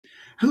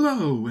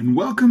Hello, and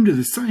welcome to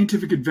the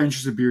Scientific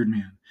Adventures of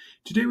Beardman.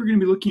 Today we're going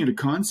to be looking at a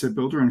concept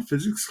builder on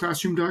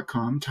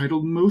physicsclassroom.com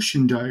titled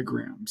Motion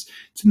Diagrams.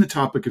 It's in the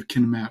topic of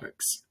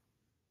kinematics.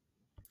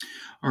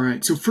 All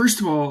right, so first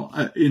of all,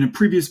 in a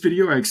previous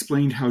video, I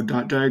explained how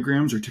dot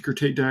diagrams or ticker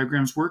tape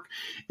diagrams work.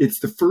 It's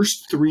the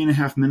first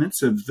 3.5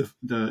 minutes of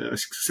the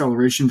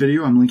acceleration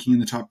video I'm linking in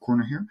the top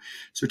corner here.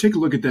 So take a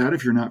look at that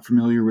if you're not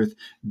familiar with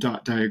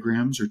dot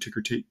diagrams or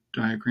ticker tape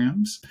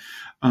diagrams.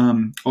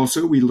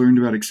 Also, we learned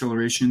about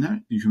acceleration in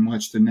that. You can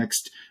watch the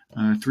next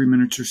 3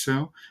 minutes or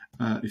so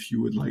if you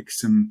would like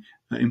some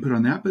input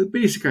on that. But the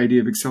basic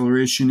idea of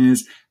acceleration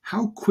is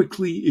how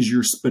quickly is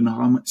your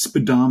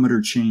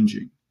speedometer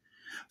changing?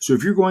 So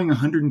if you're going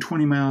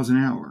 120 miles an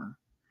hour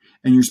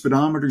and your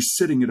speedometer is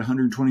sitting at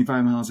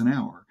 125 miles an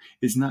hour,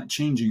 it's not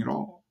changing at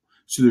all.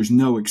 So there's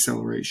no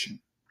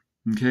acceleration.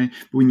 Okay,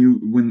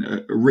 when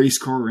a race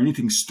car or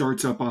anything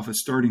starts up off a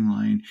starting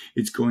line,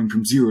 it's going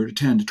from 0 to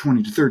 10 to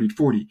 20 to 30 to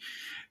 40.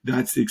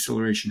 That's the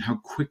acceleration. How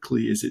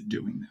quickly is it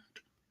doing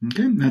that?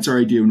 Okay, and that's our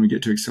idea when we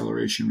get to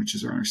acceleration, which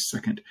is our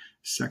second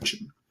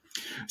section.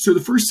 So the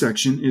first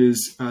section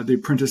is the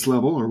apprentice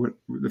level, or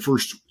the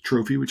first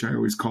trophy, which I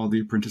always call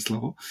the apprentice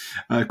level,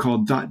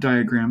 called dot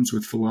diagrams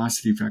with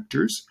velocity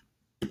vectors.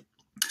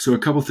 So a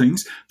couple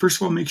things. First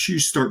of all, make sure you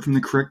start from the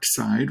correct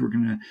side. We're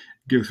going to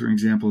go through an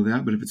example of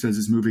that, but if it says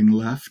it's moving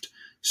left,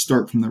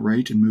 start from the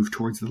right and move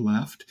towards the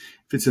left.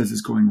 If it says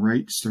it's going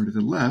right, start at the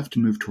left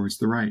and move towards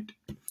the right.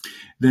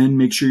 Then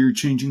make sure you're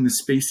changing the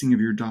spacing of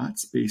your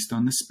dots based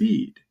on the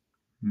speed.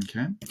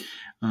 Okay,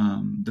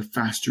 the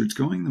faster it's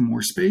going, the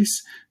more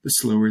space. The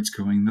slower it's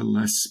going, the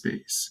less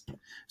space.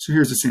 So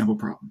here's a sample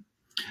problem.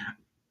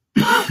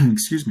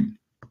 Excuse me.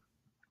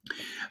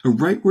 A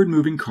rightward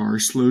moving car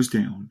slows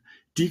down,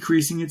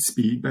 decreasing its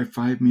speed by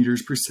 5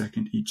 meters per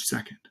second each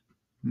second.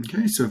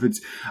 Okay, so if it's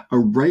a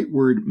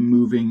rightward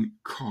moving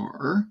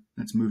car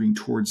that's moving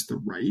towards the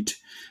right,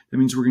 that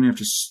means we're going to have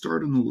to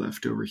start on the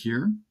left over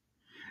here.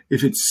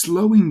 If it's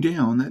slowing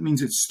down, that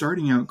means it's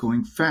starting out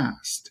going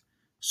fast.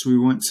 So we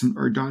want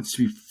our dots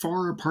to be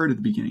far apart at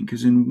the beginning,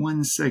 because in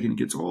 1 second it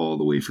gets all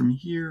the way from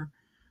here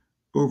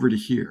over to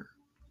here.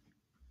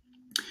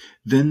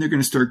 Then they're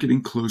going to start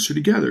getting closer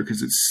together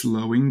because it's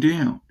slowing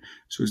down.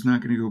 So it's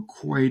not going to go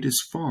quite as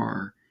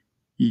far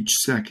each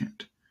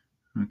second.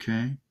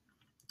 Okay?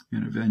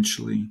 And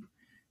eventually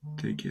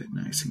they get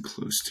nice and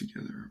close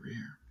together over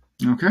here.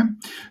 Okay?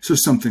 So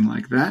something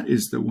like that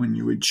is the one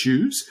you would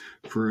choose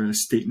for a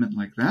statement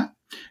like that,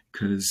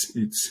 because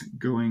it's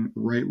going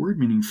rightward,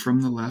 meaning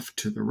from the left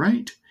to the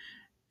right.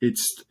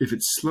 If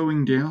it's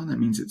slowing down, that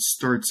means it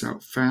starts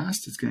out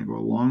fast. It's going to go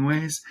a long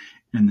ways,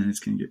 and then it's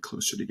going to get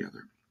closer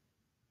together.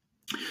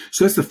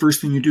 So that's the first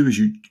thing you do is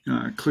you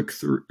click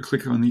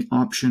on the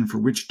option for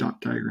which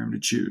dot diagram to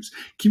choose.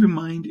 Keep in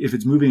mind, if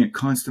it's moving at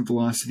constant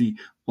velocity,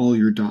 all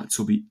your dots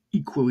will be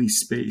equally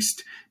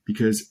spaced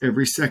because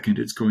every second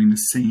it's going the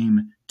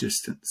same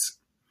distance.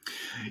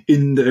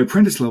 In the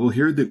apprentice level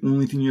here, the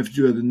only thing you have to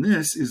do other than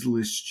this is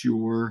list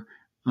your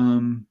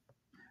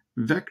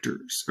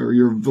vectors, or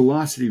your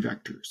velocity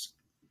vectors.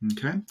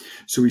 Okay,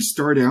 so we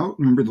start out,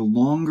 remember, the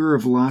longer a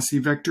velocity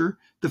vector,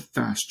 the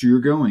faster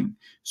you're going.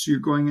 So you're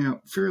going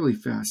out fairly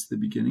fast at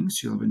the beginning,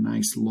 so you'll have a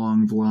nice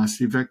long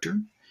velocity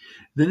vector.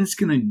 Then it's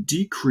going to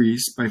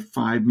decrease by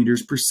 5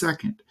 meters per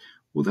second.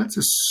 Well, that's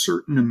a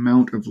certain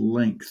amount of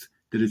length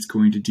that it's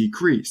going to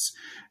decrease.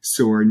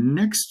 So our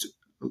next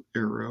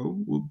arrow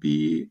will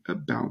be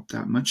about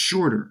that much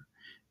shorter.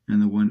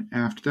 And the one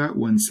after that,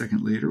 1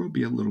 second later, will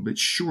be a little bit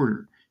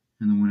shorter.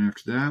 And the one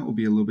after that will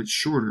be a little bit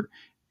shorter.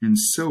 And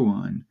so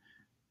on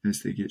as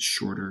they get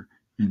shorter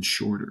and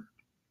shorter.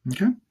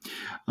 Okay?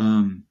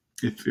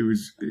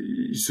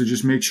 So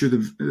just make sure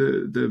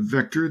the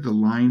vector, the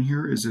line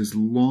here, is as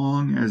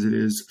long as it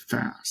is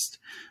fast.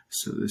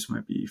 So this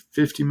might be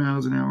 50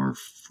 miles an hour,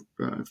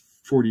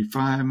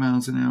 45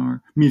 miles an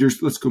hour,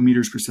 meters, let's go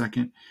meters per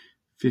second,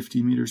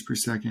 50 meters per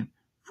second,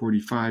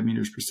 45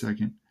 meters per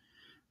second,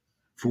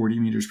 40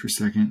 meters per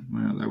second.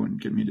 Well, that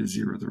wouldn't get me to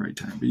 0 at the right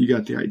time, but you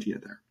got the idea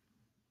there.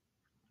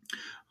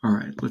 All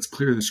right, let's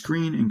clear the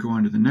screen and go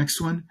on to the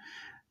next one.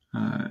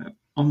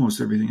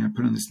 Almost everything I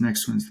put on this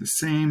next one is the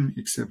same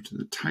except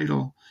the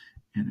title,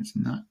 and it's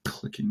not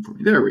clicking for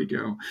me. There we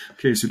go.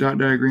 Okay, so dot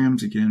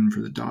diagrams, again,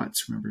 for the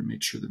dots, remember to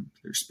make sure that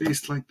they're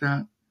spaced like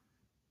that.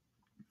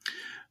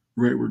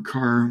 Rightward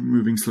car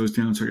moving slows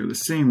down, so I got the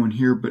same one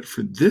here, but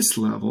for this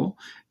level,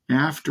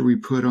 after we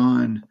put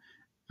on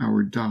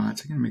our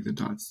dots, I'm going to make the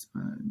dots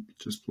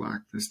just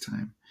black this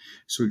time.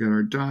 So we got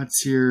our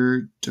dots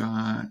here,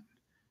 dot,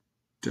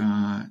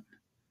 dot,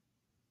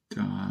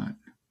 dot,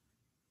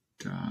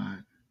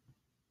 dot,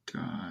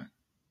 dot,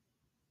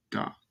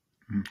 dot.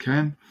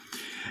 Okay.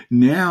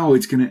 Now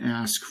it's going to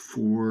ask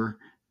for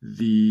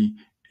the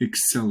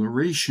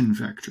acceleration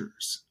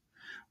vectors.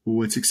 Well,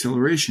 what's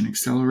acceleration?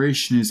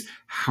 Acceleration is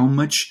how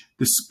much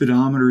the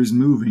speedometer is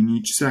moving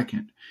each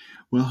second.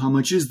 Well, how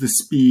much is the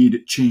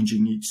speed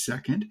changing each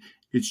second?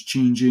 It's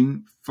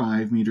changing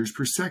 5 meters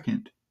per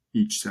second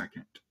each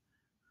second.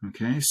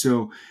 Okay,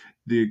 so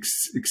the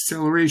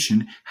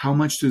acceleration, how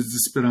much does the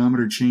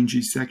speedometer change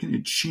each second?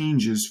 It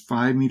changes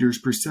 5 meters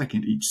per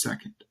second each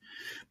second.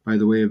 By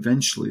the way,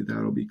 eventually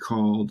that'll be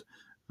called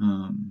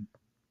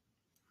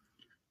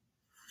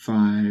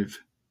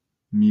 5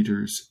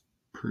 meters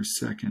per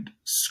second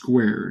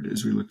squared,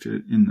 as we looked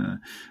at in the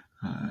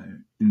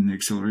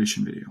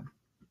acceleration video.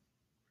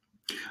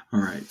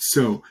 All right,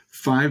 so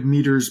 5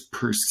 meters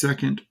per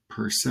second,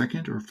 or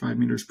 5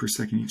 meters per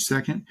second each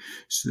second.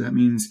 So that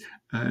means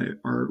we're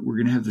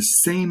going to have the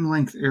same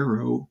length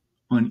arrow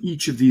on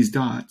each of these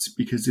dots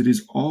because it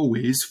is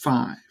always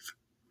 5.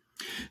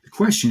 The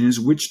question is,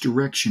 which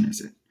direction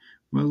is it?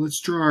 Well, let's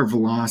draw our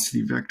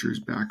velocity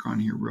vectors back on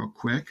here real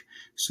quick.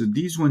 So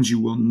these ones you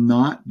will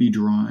not be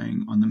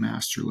drawing on the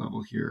master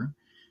level here.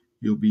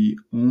 You'll be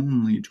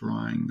only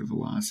drawing the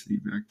velocity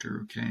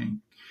vector, okay?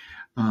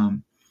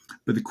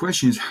 But the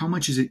question is, how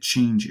much is it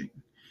changing?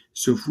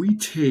 So if we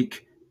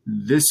take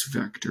this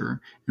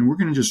vector, and we're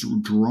going to just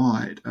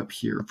draw it up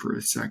here for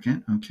a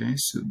second, okay?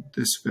 So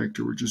this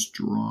vector we're just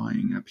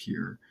drawing up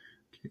here.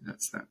 Okay,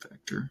 that's that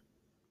vector.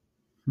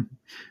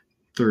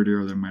 Third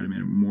arrow that might have made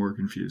it more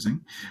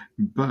confusing.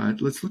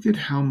 But let's look at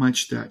how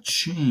much that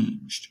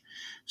changed.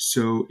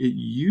 So it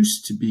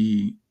used to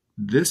be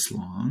this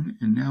long,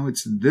 and now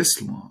it's this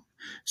long.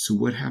 So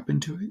what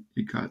happened to it?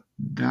 It got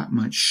that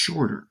much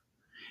shorter.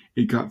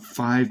 It got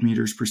 5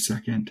 meters per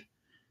second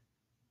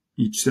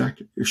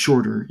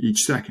shorter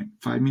each second.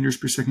 5 meters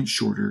per second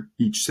shorter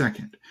each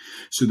second.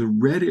 So the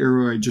red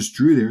arrow I just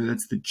drew there,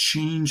 that's the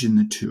change in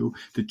the two,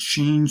 the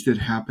change that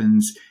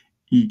happens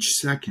each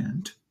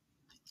second.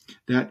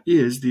 That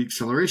is the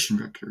acceleration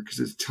vector because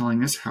it's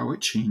telling us how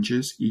it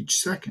changes each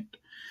second.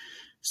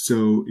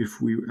 So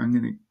if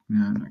I'm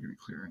not going to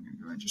clear, I'm going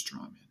to go ahead and just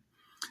draw them in.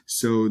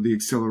 So the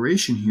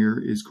acceleration here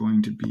is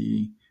going to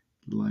be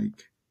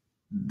like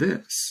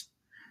this.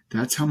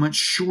 That's how much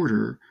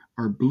shorter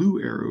our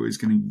blue arrow is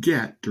going to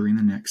get during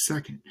the next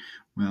second.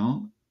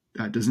 Well,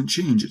 that doesn't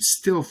change. It's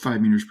still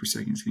 5 meters per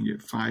second. It's going to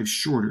get 5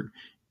 shorter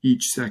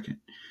each second.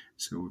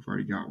 So we've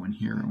already got one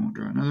here. I won't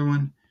draw another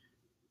one.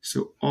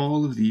 So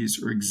all of these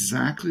are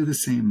exactly the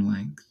same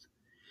length.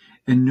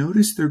 And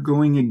notice they're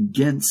going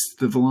against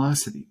the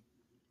velocity.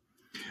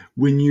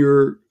 When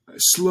you're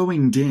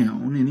slowing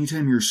down,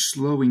 anytime you're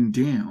slowing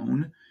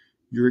down,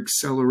 your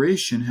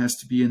acceleration has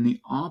to be in the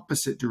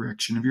opposite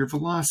direction of your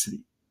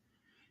velocity,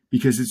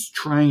 because it's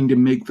trying to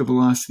make the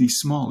velocity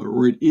smaller,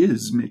 or it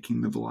is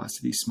making the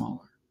velocity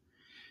smaller.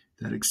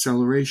 That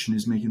acceleration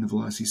is making the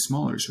velocity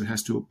smaller, so it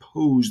has to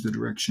oppose the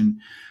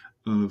direction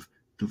of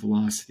the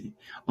velocity.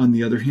 On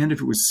the other hand, if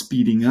it was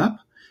speeding up,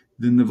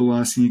 then the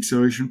velocity and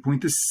acceleration would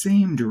point the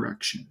same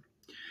direction.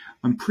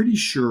 I'm pretty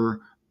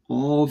sure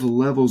all the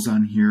levels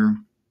on here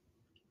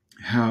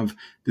have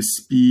the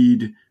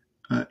speed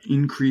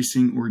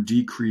increasing or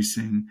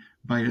decreasing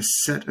by a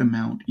set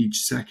amount each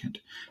second.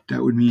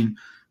 That would mean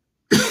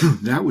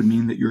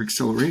that your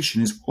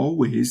acceleration is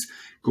always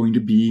going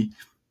to be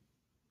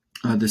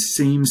the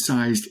same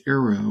sized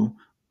arrow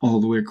all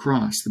the way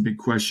across. The big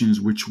question is,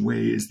 which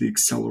way is the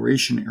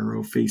acceleration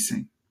arrow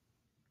facing?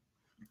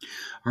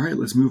 All right,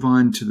 let's move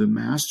on to the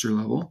master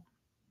level,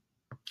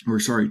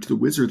 to the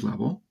wizard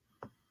level.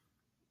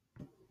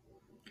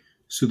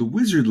 So the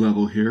wizard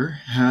level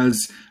here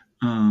has,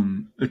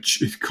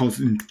 it calls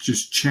them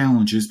just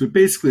challenges, but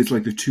basically it's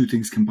like the two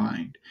things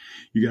combined.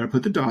 You got to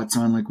put the dots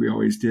on like we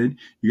always did.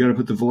 You got to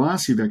put the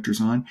velocity vectors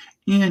on,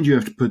 and you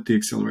have to put the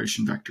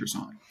acceleration vectors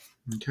on.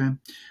 Okay,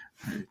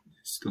 I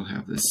still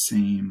have the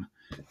same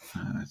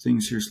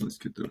things here, so let's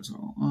get those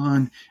all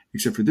on.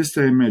 Except for this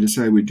time, I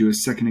decided we'd do a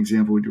second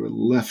example. We'd do a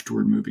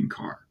leftward moving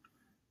car.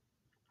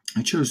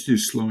 I chose to do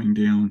slowing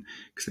down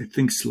because I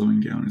think slowing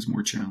down is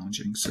more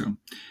challenging. So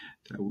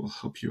that will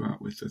help you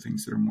out with the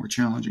things that are more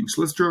challenging.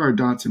 So let's draw our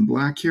dots in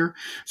black here.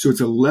 So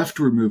it's a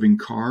leftward moving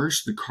car.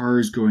 So the car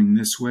is going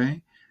this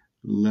way.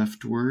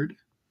 Leftward,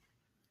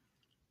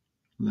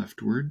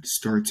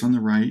 starts on the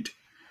right,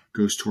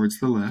 goes towards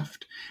the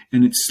left,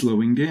 and it's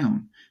slowing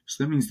down.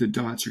 So that means the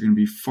dots are going to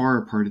be far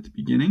apart at the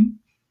beginning,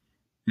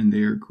 and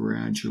they are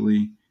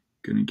gradually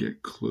going to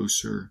get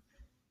closer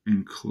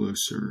and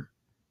closer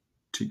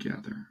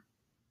together.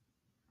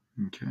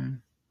 Okay.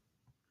 And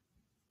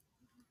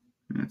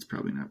that's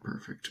probably not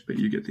perfect, but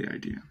you get the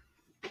idea.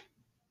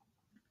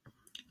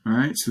 All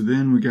right, so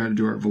then we got to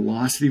do our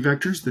velocity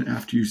vectors. Then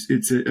after you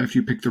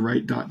pick the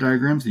right dot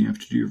diagrams, then you have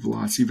to do your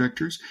velocity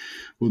vectors.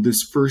 Well,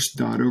 this first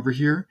dot over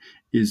here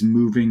is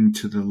moving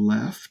to the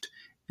left,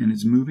 and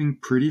it's moving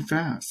pretty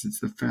fast.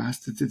 It's the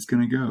fastest it's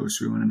going to go,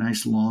 so we want a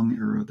nice long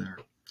arrow there.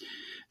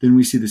 Then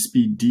we see the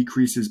speed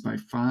decreases by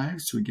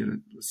 5, so we get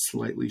a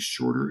slightly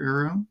shorter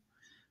arrow,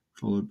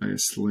 followed by a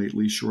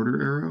slightly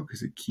shorter arrow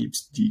because it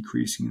keeps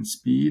decreasing in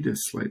speed, a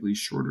slightly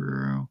shorter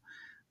arrow,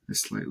 a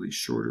slightly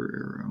shorter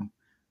arrow,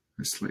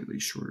 a slightly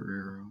shorter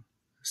arrow,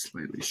 a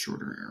slightly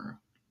shorter arrow.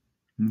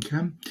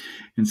 Okay,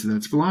 and so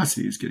that's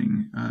velocity. It's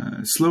getting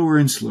slower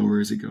and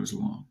slower as it goes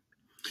along.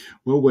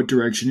 Well, what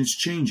direction is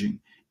changing?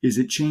 Is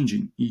it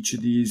changing? Each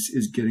of these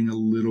is getting a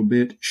little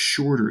bit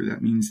shorter.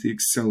 That means the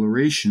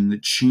acceleration, the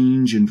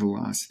change in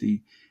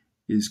velocity,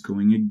 is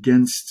going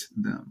against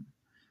them.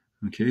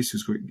 Okay, so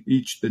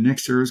the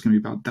next arrow is going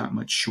to be about that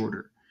much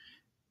shorter.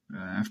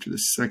 After the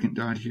second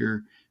dot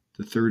here,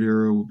 the third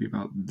arrow will be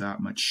about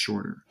that much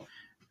shorter.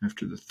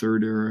 After the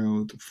third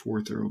arrow, the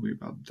fourth arrow will be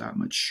about that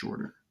much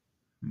shorter.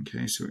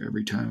 Okay, so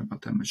every time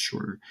about that much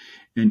shorter.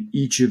 And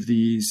each of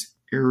these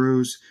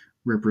arrows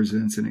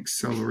represents an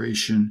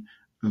acceleration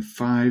of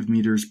 5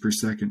 meters per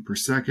second,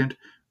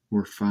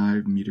 or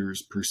 5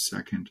 meters per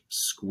second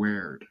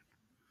squared.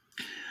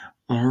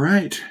 All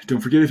right,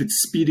 don't forget, if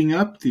it's speeding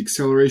up, the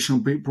acceleration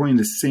will be pointing in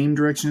the same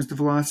direction as the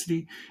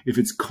velocity. If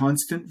it's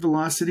constant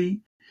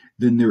velocity,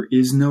 then there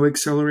is no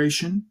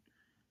acceleration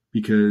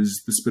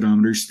because the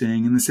speedometer is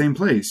staying in the same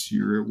place.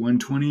 You're at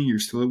 120, you're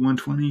still at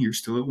 120, you're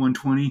still at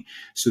 120,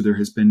 so there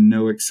has been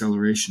no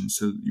acceleration.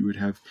 So you would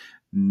have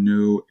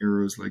no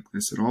arrows like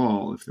this at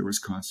all if there was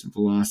constant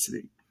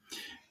velocity.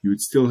 You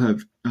would still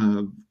have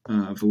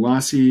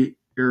velocity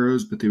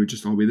arrows, but they would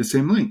just all be the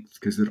same length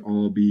because they'd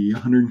all be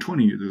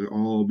 120, or they'd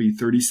all be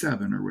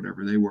 37, or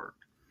whatever they were.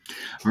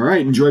 All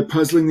right, enjoy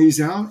puzzling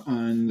these out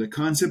on the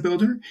concept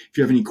builder. If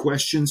you have any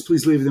questions,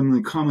 please leave them in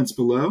the comments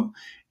below.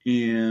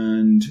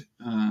 And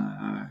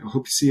I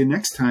hope to see you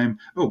next time.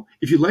 Oh,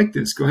 if you like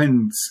this, go ahead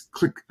and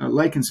click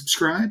like and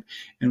subscribe,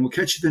 and we'll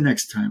catch you the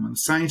next time on the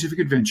Scientific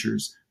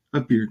Adventures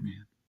of Beardman.